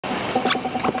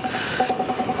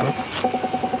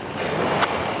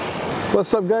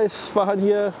What's up guys, Fahan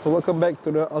here. Welcome back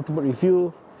to the ultimate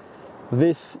review.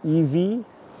 This EV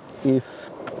is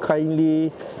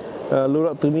kindly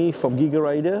loaned out to me from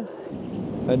Gigarider.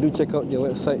 Do check out their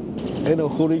website and a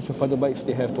whole range of other bikes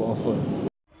they have to offer.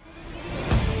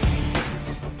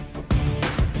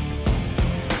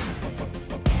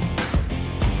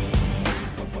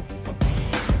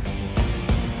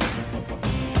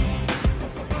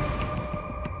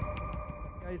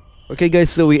 Okay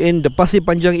guys, so we're in the Pasir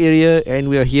Panjang area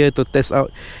and we are here to test out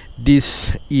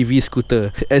this EV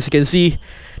scooter. As you can see,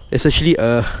 there's actually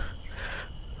a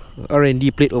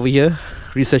R&D plate over here,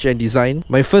 research and design.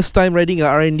 My first time riding a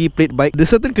R&D plate bike.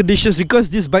 There's certain conditions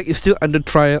because this bike is still under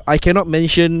trial. I cannot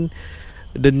mention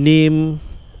the name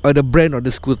or the brand of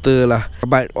the scooter lah.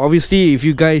 But obviously if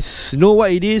you guys know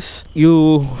what it is,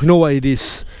 you know what it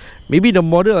is. Maybe the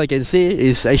model I can say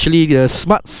is actually the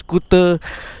Smart Scooter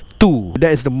 2. That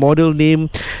is the model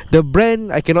name. The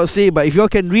brand I cannot say, but if y'all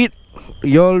can read,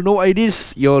 y'all know what it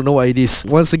is. Y'all know what it is.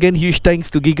 Once again, huge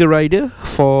thanks to Gigarider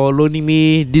for loaning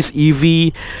me this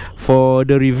EV for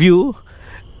the review.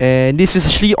 And this is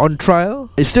actually on trial.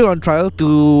 It's still on trial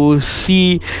to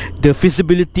see the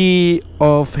feasibility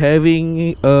of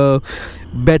having a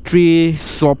battery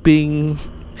swapping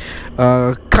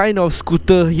kind of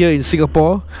scooter here in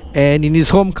Singapore. And in his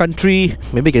home country,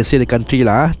 maybe I can say the country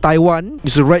lah, Taiwan,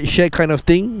 it's a ride share kind of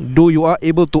thing, though you are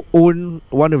able to own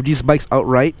one of these bikes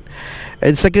outright.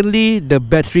 And secondly, the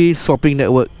battery swapping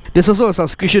network. There's also a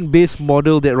subscription based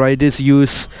model that riders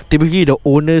use. Typically the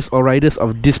owners or riders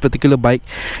of this particular bike,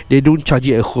 they don't charge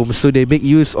it at home, so they make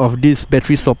use of this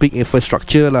battery swapping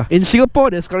infrastructure lah. In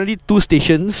Singapore, there's currently 2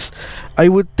 stations. I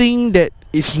would think that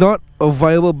it's not a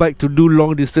viable bike to do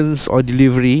long distance or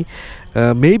delivery.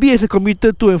 Maybe as a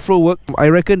commuter to and fro work, I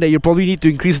reckon that you probably need to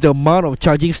increase the amount of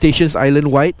charging stations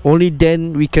island-wide. Only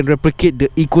then we can replicate the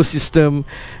ecosystem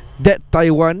that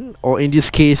Taiwan, or in this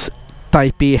case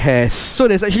Taipei, has. So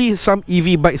there's actually some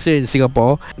EV bikes here in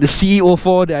Singapore, the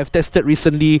CEO4 that I've tested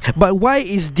recently. But why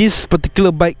is this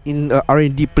particular bike in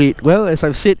R&D plate? Well, as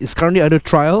I've said, it's currently under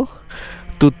trial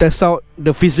to test out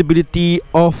the feasibility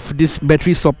of this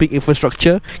battery swapping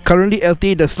infrastructure. Currently,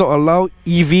 LTA does not allow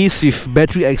EVs with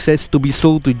battery access to be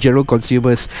sold to general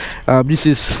consumers. This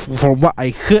is from what I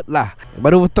heard lah.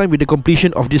 But over time, with the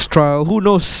completion of this trial, who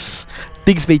knows,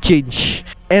 things may change.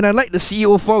 And unlike the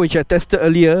CEO4 which I tested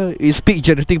earlier, its peak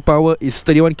generating power is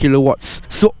 31 kilowatts.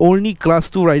 So only class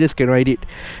 2 riders can ride it.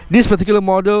 This particular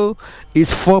model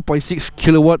is 4.6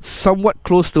 kilowatts, somewhat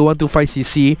close to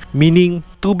 125cc, meaning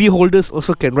 2B holders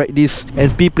also can ride this,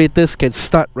 and P-platers can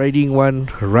start riding one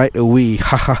right away.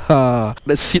 Hahaha.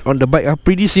 Let's sit on the bike.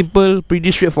 Pretty simple,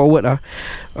 pretty straightforward.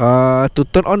 To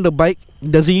turn on the bike,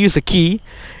 it doesn't use a key.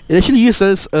 It actually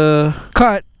uses a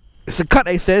card. It's a card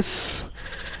access,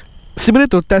 similar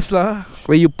to Tesla,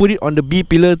 where you put it on the B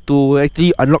pillar to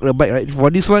actually unlock the bike, right? For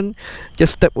this one,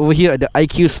 just tap over here at the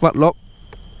IQ Smart Lock.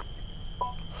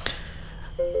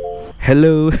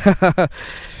 Hello.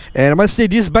 And I must say,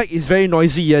 this bike is very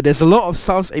noisy. There's a lot of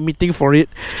sounds emitting for it,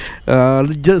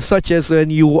 just such as when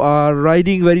you are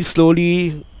riding very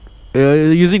slowly,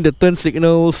 using the turn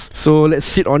signals. So let's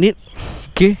sit on it.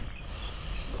 Okay.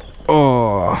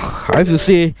 Oh, I have to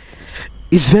say,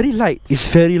 it's very light. It's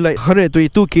very light.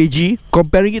 122 kg.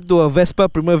 Comparing it to a Vespa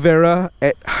Primavera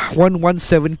at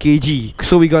 117 kg.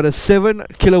 So we got a 7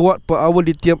 kilowatt per hour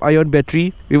lithium ion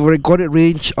battery with a recorded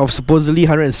range of supposedly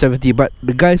 170. But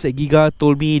the guys at Giga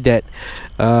told me that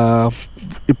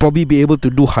you'll probably be able to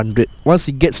do 100. Once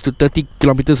it gets to 30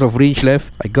 kilometers of range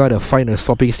left, I gotta find a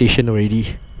swapping station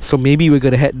already. So maybe we're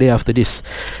gonna head there after this.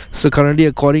 So currently,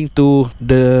 according to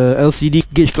the LCD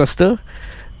gauge cluster,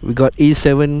 we got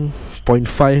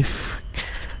 87.5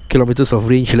 kilometers of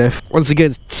range left. Once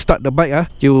again, start the bike.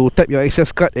 You tap your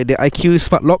access card at the IQ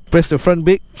Smart Lock, press the front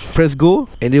brake, press go,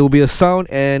 and there will be a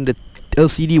sound and the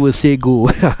LCD will say go.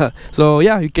 So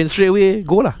yeah, you can straight away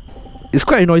go lah. It's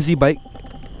quite a noisy bike.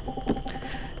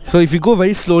 So if you go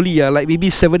very slowly, like maybe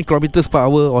 7 kilometers per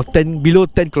hour or below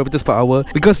 10 kilometers per hour,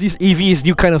 because this EV is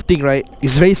new kind of thing, right?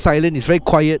 It's very silent, it's very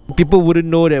quiet. People wouldn't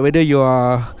know that whether you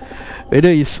are,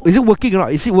 is it working or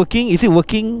not. Is it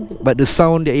working? But the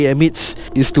sound that it emits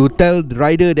is to tell the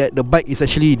rider that the bike is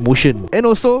actually in motion, and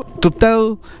also to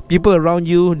tell people around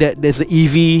you that there's an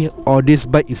EV or this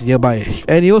bike is nearby.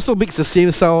 And it also makes the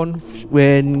same sound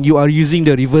when you are using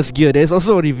the reverse gear. There's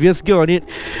also a reverse gear on it,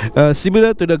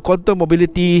 similar to the Quantum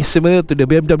Mobility, similar to the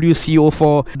BMW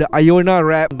CO4, the Iona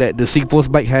wrap that the Singapore's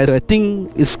bike has. I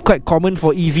think it's quite common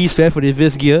for EVs to have a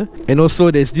reverse gear. And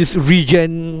also there's this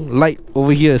regen light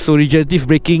over here, so regenerative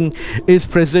braking is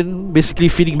present, basically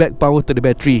feeding back power to the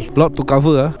battery. A lot to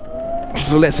cover.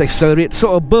 So let's accelerate.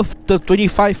 So above the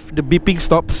 25, the beeping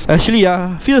stops. Actually,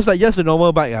 feels like just a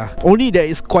normal bike. Only that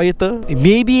it's quieter.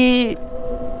 Maybe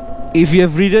if you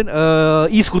have ridden a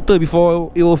e-scooter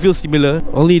before, it will feel similar.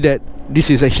 Only that this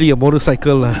is actually a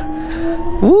motorcycle.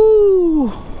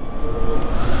 Woo!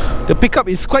 The pickup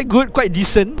is quite good, quite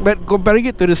decent. But comparing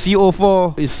it to the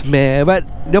CO4, it's meh. But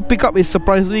the pickup is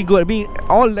surprisingly good. I mean,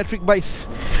 all electric bikes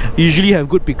usually have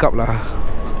good pickup lah.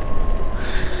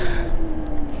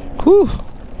 Whew.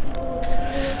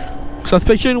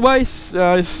 Suspension wise,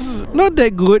 it's not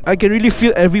that good. I can really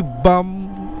feel every bump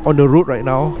on the road right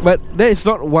now. But that is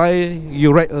not why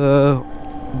you ride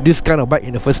this kind of bike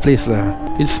in the first place lah.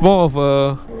 It's more of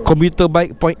a commuter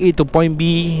bike, point A to point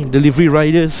B, delivery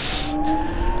riders.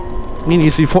 I mean,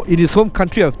 it's in his home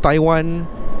country of Taiwan.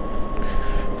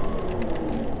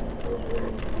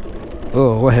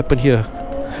 Oh, what happened here?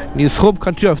 In his home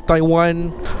country of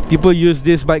Taiwan, people use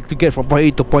this bike to get from point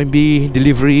A to point B,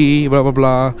 delivery, blah blah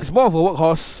blah. It's more of a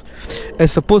workhorse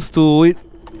as opposed to it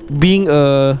being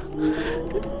a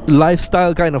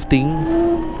lifestyle kind of thing.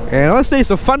 And honestly,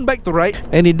 it's a fun bike to ride,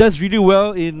 and it does really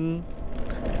well in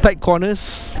tight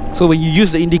corners. So when you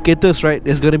use the indicators, right,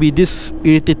 there's gonna be this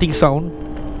irritating sound.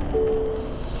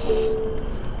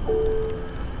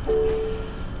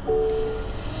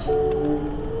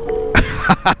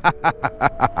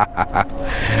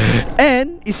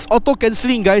 And it's auto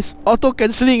cancelling, guys. Auto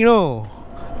cancelling, you know.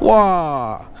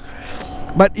 Wow.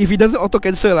 But if it doesn't auto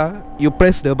cancel, you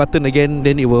press the button again,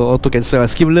 then it will auto cancel.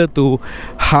 Similar to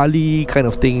Harley kind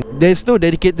of thing. There's no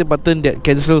dedicated button that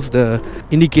cancels the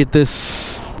indicators.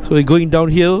 So we're going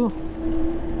downhill,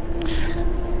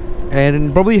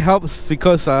 and probably helps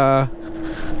because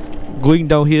going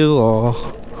downhill or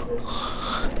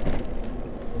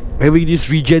having this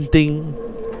regen thing,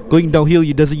 going downhill,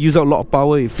 it doesn't use out a lot of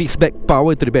power. It feeds back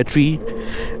power to the battery.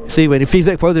 See, when it feeds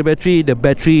back power to the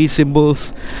battery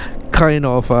symbols kind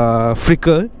of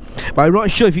flicker. But I'm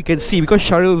not sure if you can see, because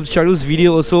Sharul's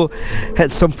video also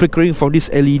had some flickering from this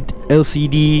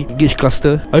LCD gauge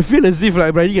cluster. I feel as if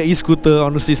I'm riding an e-scooter,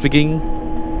 honestly speaking.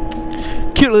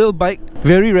 Cute little bike,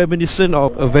 very reminiscent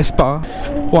of a Vespa.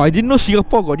 Wow, I didn't know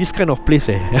Singapore got this kind of place.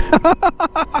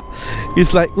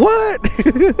 It's like, what?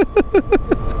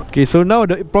 Okay, so now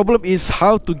the problem is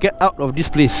how to get out of this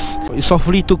place. It's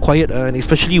awfully too quiet, and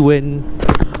especially when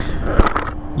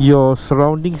your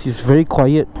surroundings is very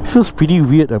quiet. It feels pretty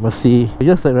weird, I must say.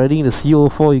 Just like riding the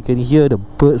CO4, you can hear the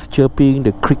birds chirping,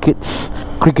 the crickets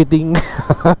cricketing.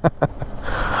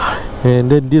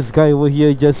 And then this guy over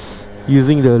here just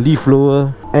using the leaf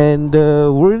blower. And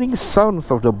the whirring sounds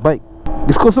of the bike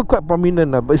is also quite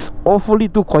prominent, but it's awfully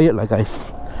too quiet,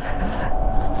 guys.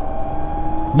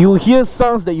 You hear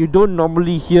sounds that you don't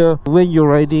normally hear when you're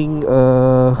riding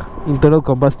internal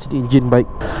combustion engine bike.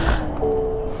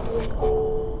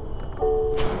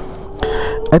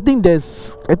 I think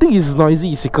it's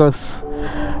noisy because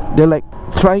they're like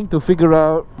trying to figure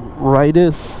out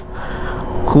riders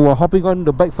who are hopping on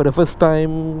the bike for the first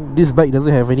time. This bike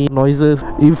doesn't have any noises.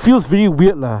 It feels very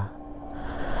weird not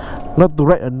to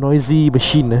ride a noisy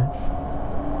machine.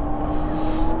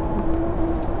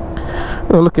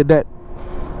 Oh, look at that.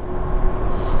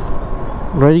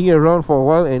 Riding it around for a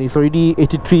while, and it's already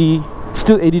 83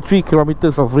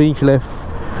 kilometers of range left.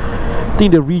 I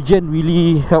think the regen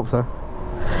really helps,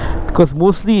 because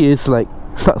mostly it's like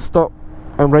start stop.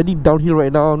 I'm riding downhill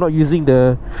right now, not using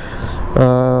the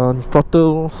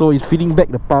throttle, so it's feeding back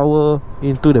the power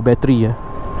into the battery.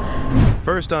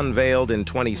 First unveiled in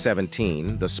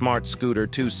 2017, the Smart Scooter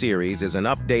 2 Series is an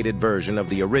updated version of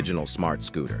the original Smart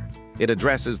Scooter. It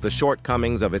addresses the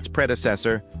shortcomings of its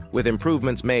predecessor, with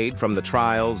improvements made from the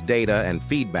trials, data, and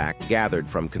feedback gathered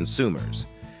from consumers.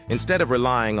 Instead of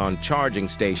relying on charging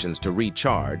stations to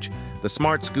recharge, the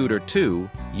Smart Scooter 2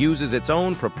 uses its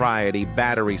own proprietary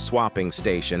battery swapping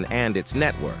station and its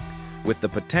network, with the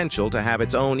potential to have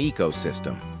its own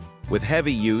ecosystem. With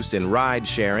heavy use in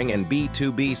ride-sharing and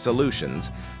B2B solutions,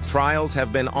 trials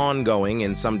have been ongoing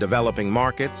in some developing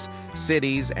markets,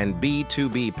 cities, and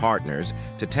B2B partners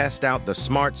to test out the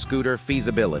Smart Scooter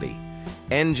feasibility.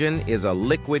 Engine is a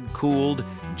liquid-cooled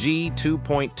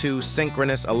G2.2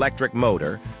 synchronous electric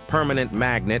motor, permanent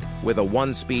magnet with a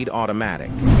 1-speed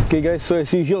automatic. Okay guys, so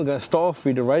as usual, I'm gonna start off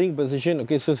with the riding position.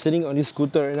 Okay, so sitting on this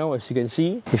scooter right now, as you can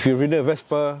see, if you've ridden a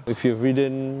Vespa, if you've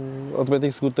ridden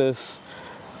automatic scooters,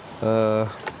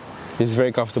 it's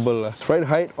very comfortable. Ride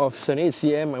height of 78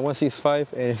 cm and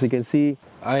 165, and as you can see,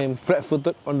 I am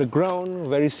flat-footed on the ground,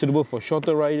 very suitable for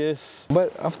shorter riders.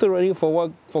 But after riding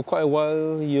for quite a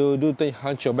while, you do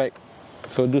hunch your back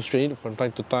so I do strain it from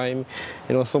time to time.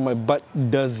 And also my butt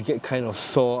does get kind of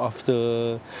sore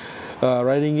after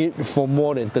riding it for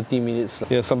more than 30 minutes.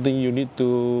 Yeah, something you need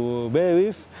to bear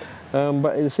with.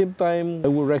 But at the same time, I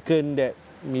would reckon that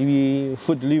maybe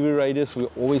food delivery riders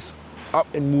will always up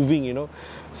and moving, you know,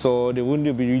 so they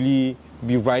wouldn't really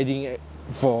be riding it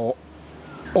for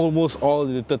almost all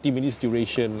the 30 minutes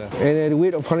duration. And at a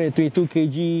weight of 122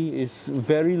 kg is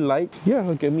very light. Yeah,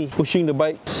 look at me pushing the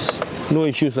bike, no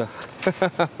issues.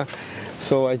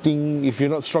 So I think if you're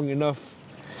not strong enough,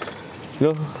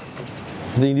 you know,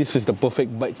 I think this is the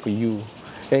perfect bike for you.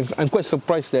 And I'm quite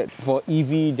surprised that for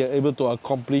EV they're able to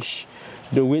accomplish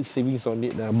the weight savings on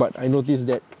it. But I noticed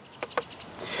that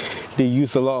they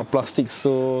use a lot of plastics,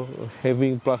 so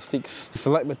having plastics, it's a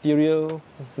light material,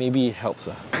 maybe it helps.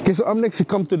 Okay, so up next we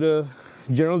come to the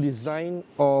general design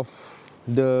of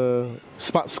the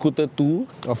Smart Scooter 2.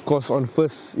 Of course, on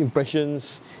first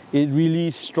impressions, it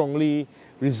really strongly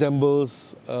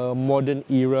resembles a modern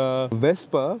era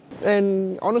Vespa.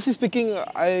 And honestly speaking,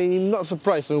 I'm not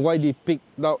surprised on why they picked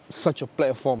out such a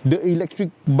platform. The electric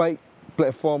bike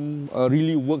platform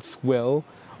really works well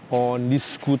on this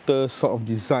scooter sort of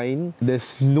design.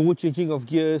 There's no changing of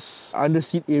gears,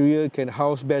 underseat area can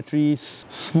house batteries,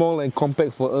 small and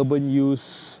compact for urban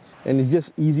use, and it's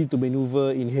just easy to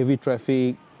maneuver in heavy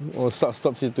traffic or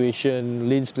start-stop situation,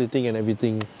 lane splitting and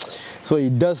everything. So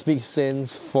it does make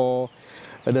sense for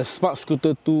the Smart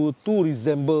Scooter 2 to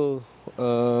resemble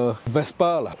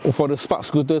Vespa. For the Smart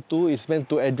Scooter 2, it's meant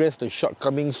to address the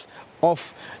shortcomings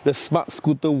of the Smart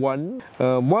Scooter 1.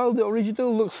 While the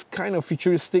original looks kind of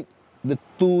futuristic, the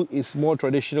 2 is more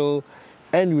traditional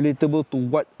and relatable to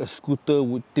what a scooter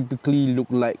would typically look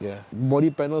like. Body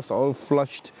panels are all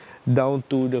flushed down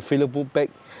to the failer boot pack.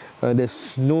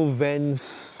 There's no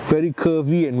vents, very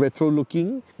curvy and retro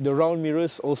looking. The round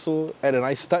mirrors also add a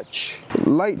nice touch.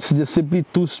 Lights, there's simply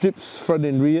 2 strips, front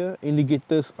and rear.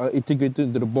 Indicators are integrated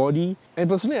into the body. And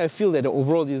personally, I feel that the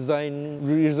overall design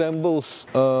resembles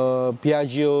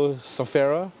Piaggio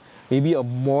Safari. Maybe a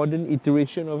modern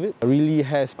iteration of it. It really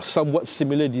has somewhat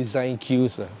similar design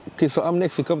cues. Okay, so up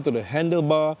next we come to the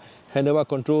handlebar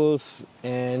controls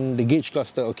and the gauge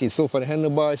cluster. Okay, so for the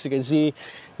handlebar, as you can see,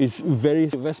 it's very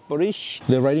Vespa-ish.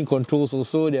 The riding controls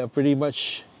also, they are pretty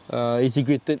much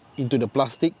integrated into the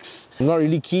plastics. I'm not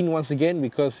really keen once again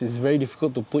because it's very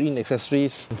difficult to put in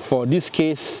accessories. For this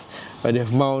case, they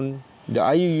have mounted the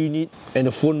IU unit and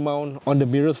the phone mount on the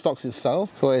mirror stocks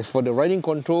itself. So as for the riding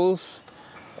controls,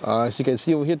 as you can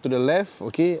see over here to the left,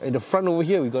 okay, at the front over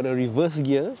here we got a reverse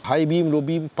gear, high beam, low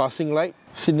beam, passing light,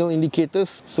 signal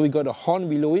indicators. So we got a horn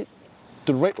below it.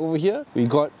 To the right over here we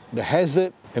got the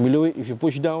hazard, and below it, if you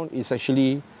push down, it's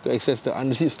actually to access the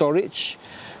underseat storage.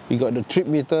 We got the trip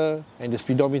meter and the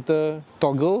speedometer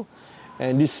toggle,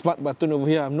 and this smart button over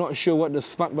here, I'm not sure what the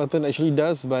smart button actually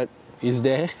does, but it's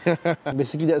there.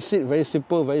 Basically that's it, very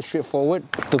simple, very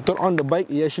straightforward. To turn on the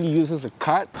bike, it actually uses a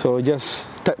card, so just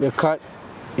tap the card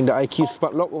in the IQ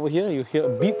smart lock over here, you hear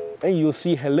a beep and you'll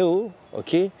see hello.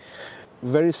 Okay,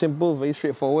 very simple, very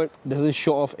straightforward, doesn't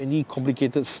show off any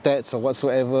complicated stats or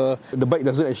whatsoever. The bike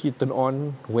doesn't actually turn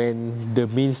on when the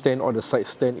main stand or the side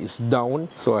stand is down,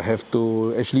 so I have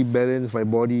to actually balance my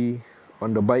body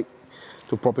on the bike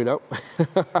to prop it up.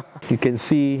 You can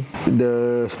see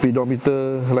the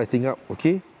speedometer lighting up,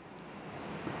 okay,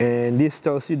 and this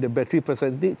tells you the battery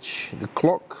percentage, the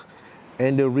clock,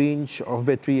 and the range of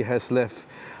battery has left.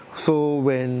 So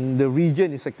when the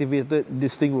regen is activated,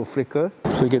 this thing will flicker.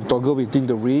 So you can toggle between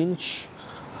the range,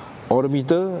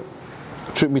 odometer,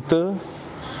 trip meter,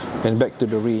 and back to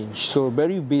the range. So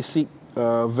very basic,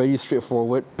 very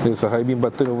straightforward. There's a high beam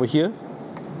button over here,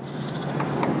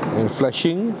 and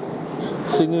flashing,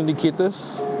 signal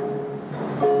indicators.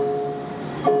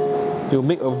 It will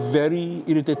make a very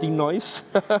irritating noise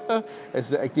as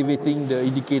they're activating the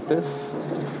indicators.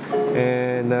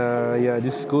 And yeah,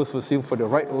 this goes for same for the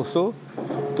right also.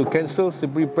 To cancel,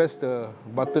 simply press the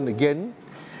button again,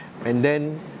 and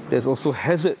then there's also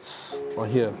hazards on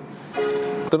here.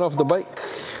 Turn off the bike.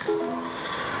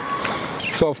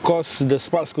 So of course, the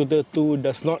Smart Scooter 2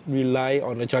 does not rely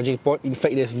on a charging port. In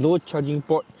fact, there's no charging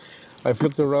port. I've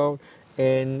looked around,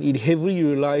 and it heavily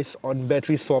relies on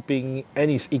battery swapping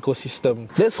and its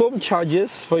ecosystem. There's home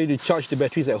chargers for you to charge the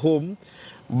batteries at home,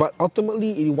 but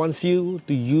ultimately it wants you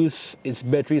to use its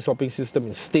battery swapping system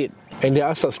instead. And there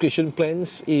are subscription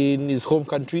plans in its home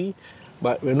country,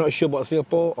 but we're not sure about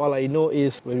Singapore. All I know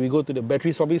is when we go to the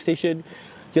battery swapping station,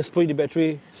 just put in the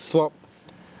battery, swap,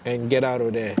 and get out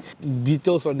of there.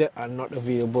 Details on that are not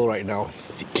available right now.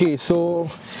 Okay, so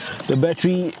the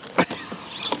battery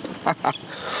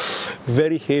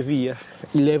very heavy.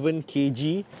 11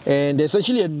 kg, and there's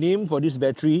actually a name for this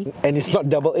battery, and it's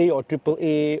not AA or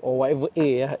AAA or whatever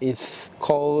A. It's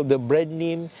called the brand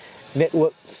name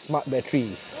Network Smart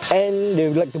Battery, and they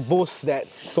would like to boast that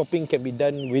swapping can be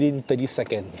done within 30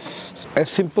 seconds. As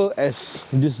simple as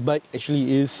this bike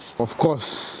actually is, of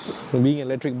course, being an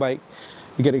electric bike,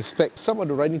 you can expect some of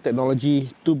the riding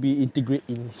technology to be integrated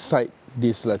inside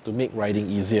this to make riding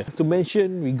easier. To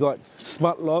mention, we got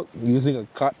smart lock using a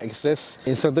card access.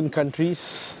 In certain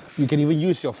countries, you can even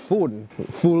use your phone.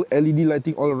 Full LED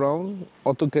lighting all around,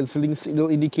 auto cancelling signal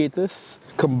indicators,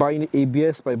 combined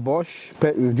ABS by Bosch,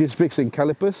 paired with disc brakes and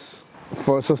calipers.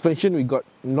 For suspension, we got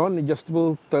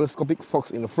non-adjustable telescopic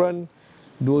forks in the front,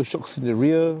 dual shocks in the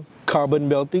rear, carbon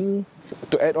belting.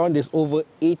 To add on, there's over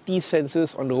 80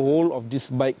 sensors on the whole of this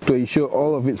bike to ensure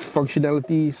all of its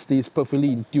functionality stays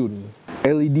perfectly in tune.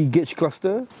 LED gauge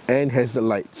cluster and hazard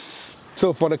lights.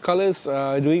 So for the colors,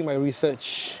 doing my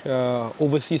research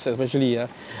overseas especially,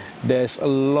 there's a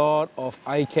lot of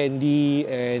eye candy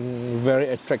and very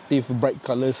attractive bright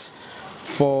colors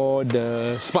for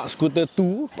the Smart Scooter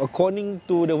 2. According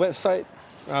to the website,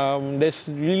 there's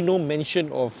really no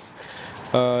mention of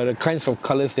the kinds of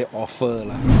colors they offer.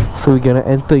 So we're gonna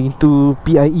enter into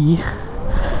PIE.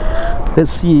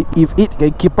 Let's see if it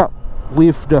can keep up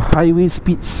with the highway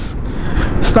speeds.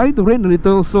 Starting to rain a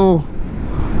little, so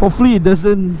hopefully it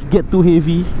doesn't get too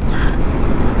heavy.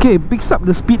 Okay, picks up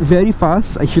the speed very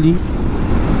fast actually.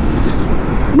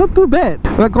 Not too bad.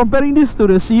 But comparing this to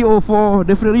the CO4,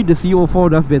 definitely the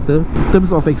CO4 does better in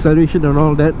terms of acceleration and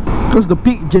all that, because the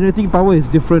peak generating power is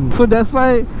different. So that's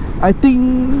why I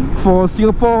think for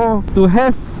Singapore to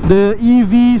have the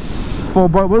EVs for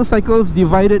motorcycles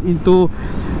divided into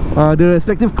the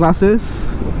respective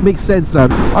classes makes sense lah.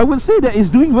 I would say that it's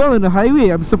doing well on the highway.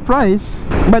 I'm surprised,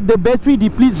 but the battery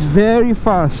depletes very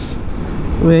fast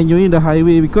when you're in the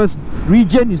highway because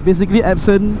regen is basically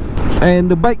absent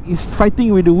and the bike is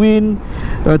fighting with the wind,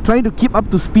 trying to keep up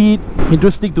to speed.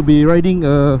 Interesting to be riding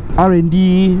a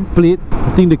R&D plate.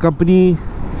 I think the company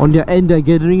on their end, they're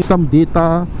gathering some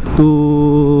data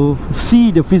to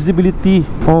see the feasibility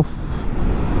of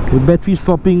the battery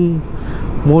swapping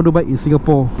motorbike in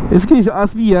Singapore. Basically, if you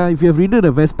ask me, if you have ridden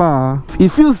a Vespa, it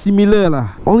feels similar lah,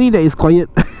 only that it's quiet.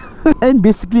 And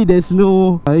basically there's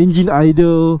no engine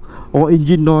idle or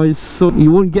engine noise, so you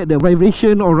won't get the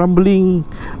vibration or rumbling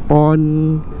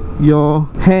on your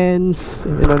hands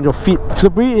and on your feet. So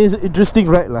pretty interesting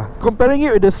ride lah. Comparing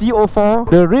it with the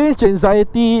CO4, the range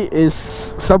anxiety is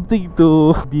something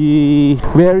to be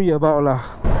wary about lah,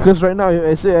 because right now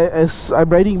as I'm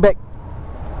riding back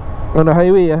on the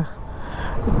highway,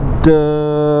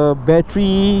 the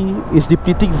battery is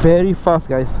depleting very fast,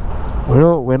 guys. You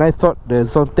know, when I thought the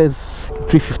Zontes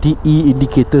 350E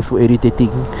indicators were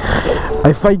irritating,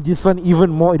 I find this one even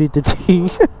more irritating.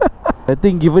 I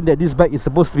think given that this bike is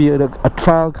supposed to be a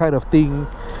trial kind of thing,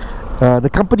 the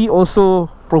company also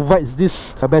provides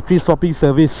this battery swapping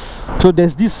service. So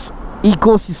there's this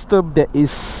ecosystem that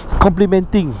is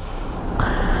complementing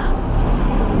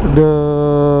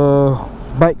the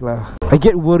bike lah. I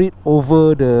get worried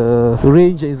over the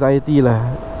range anxiety lah.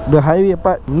 The highway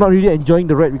part, I'm not really enjoying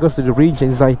the ride because of the range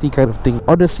anxiety kind of thing.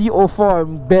 On the CO4,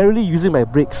 I'm barely using my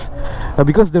brakes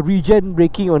because the regen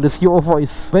braking on the CO4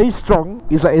 is very strong.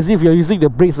 It's like as if you're using the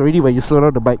brakes already when you slow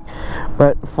down the bike.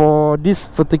 But for this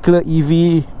particular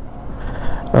EV,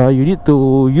 you need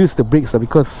to use the brakes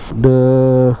because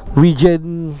the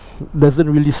regen doesn't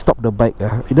really stop the bike.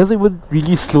 It doesn't even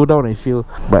really slow down, I feel.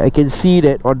 But I can see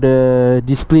that on the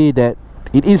display that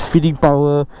it is feeding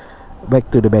power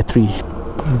back to the battery.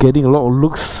 Getting a lot of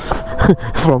looks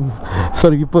from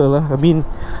some people lah. I mean,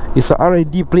 it's a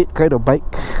R&D plate kind of bike.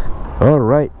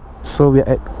 Alright, so we're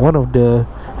at one of the,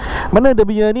 mana dia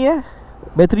punya ni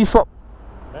battery swap.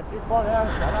 Battery swap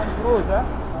jalan terus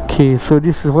Okay, so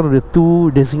this is one of the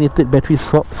two designated battery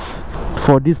swaps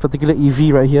for this particular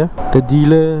EV right here. The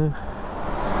dealer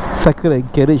Cycle and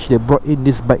Carriage, they brought in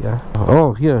this bike.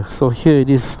 Oh, here, so here it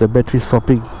is, the battery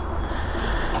swapping.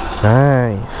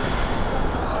 Nice.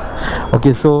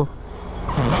 Okay, so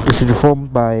this is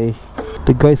informed by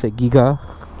the guys at Giga.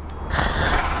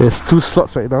 There's 2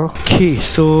 slots right now. Okay,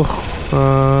 so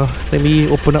let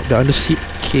me open up the under seat.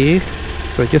 Okay,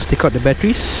 so I just take out the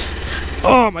batteries.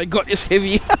 Oh my god, it's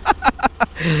heavy.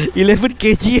 11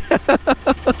 kg.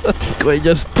 So I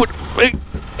just put back.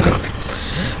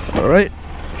 Alright.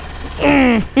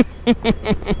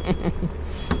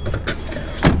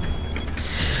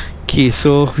 Okay,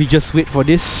 so we just wait for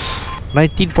this.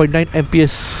 19.9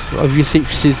 amperes of usage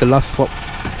since the last swap.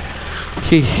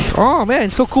 Okay. Oh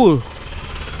man, so cool.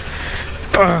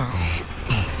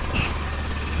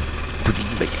 Put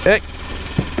it back.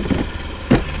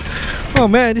 Oh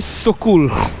man, this is so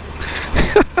cool.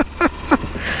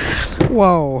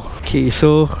 Wow. Okay,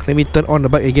 so let me turn on the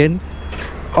bike again.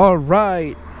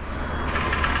 Alright,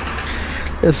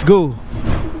 let's go.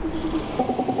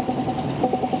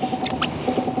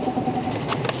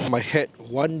 I had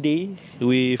one day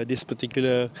with this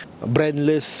particular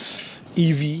brandless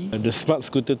EV, the Smart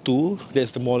Scooter 2. That's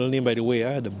the model name, by the way.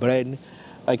 The brand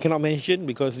I cannot mention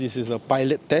because this is a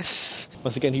pilot test.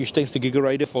 Once again, huge thanks to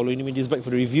Gigarider for loaning me this bike for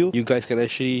the review. You guys can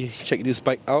actually check this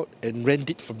bike out and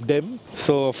rent it from them.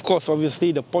 So of course,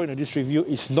 obviously, the point of this review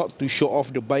is not to show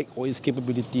off the bike or its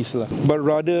capabilities, but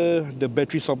rather the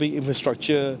battery swapping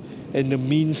infrastructure and the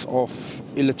means of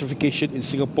electrification in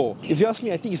Singapore. If you ask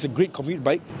me, I think it's a great commute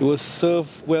bike. It will serve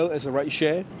well as a ride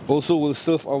share. Also will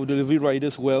serve our delivery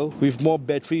riders well with more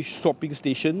battery swapping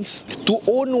stations. To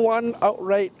own one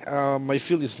outright, I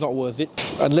feel it's not worth it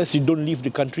unless you don't leave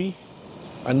the country.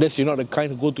 Unless you're not the kind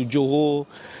to go to Johor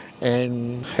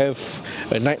and have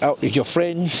a night out with your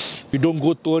friends, you don't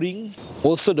go touring.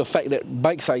 Also the fact that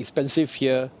bikes are expensive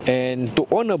here, and to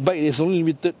own a bike that's only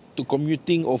limited to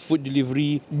commuting or food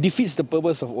delivery defeats the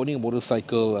purpose of owning a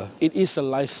motorcycle. It is a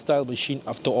lifestyle machine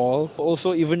after all.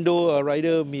 Also, even though a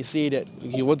rider may say that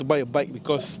you want to buy a bike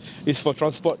because it's for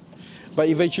transport, but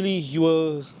eventually you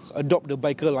will adopt the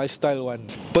biker lifestyle one.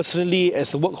 Personally,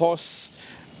 as a workhorse,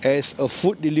 as a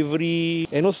food delivery,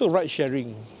 and also ride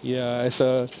sharing, as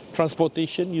a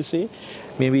transportation, you say,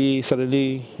 maybe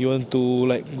suddenly you want to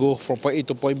like go from point A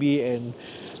to point B and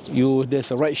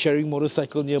there's a ride sharing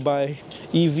motorcycle nearby.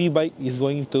 EV bike is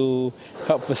going to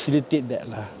help facilitate that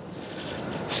lah.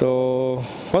 So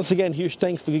once again, huge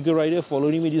thanks to Gigarider for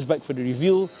loaning me this bike for the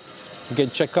review. You can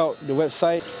check out the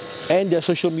website and their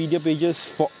social media pages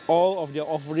for all of their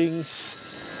offerings.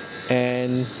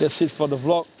 And that's it for the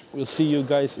vlog. We'll see you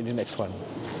guys in the next one.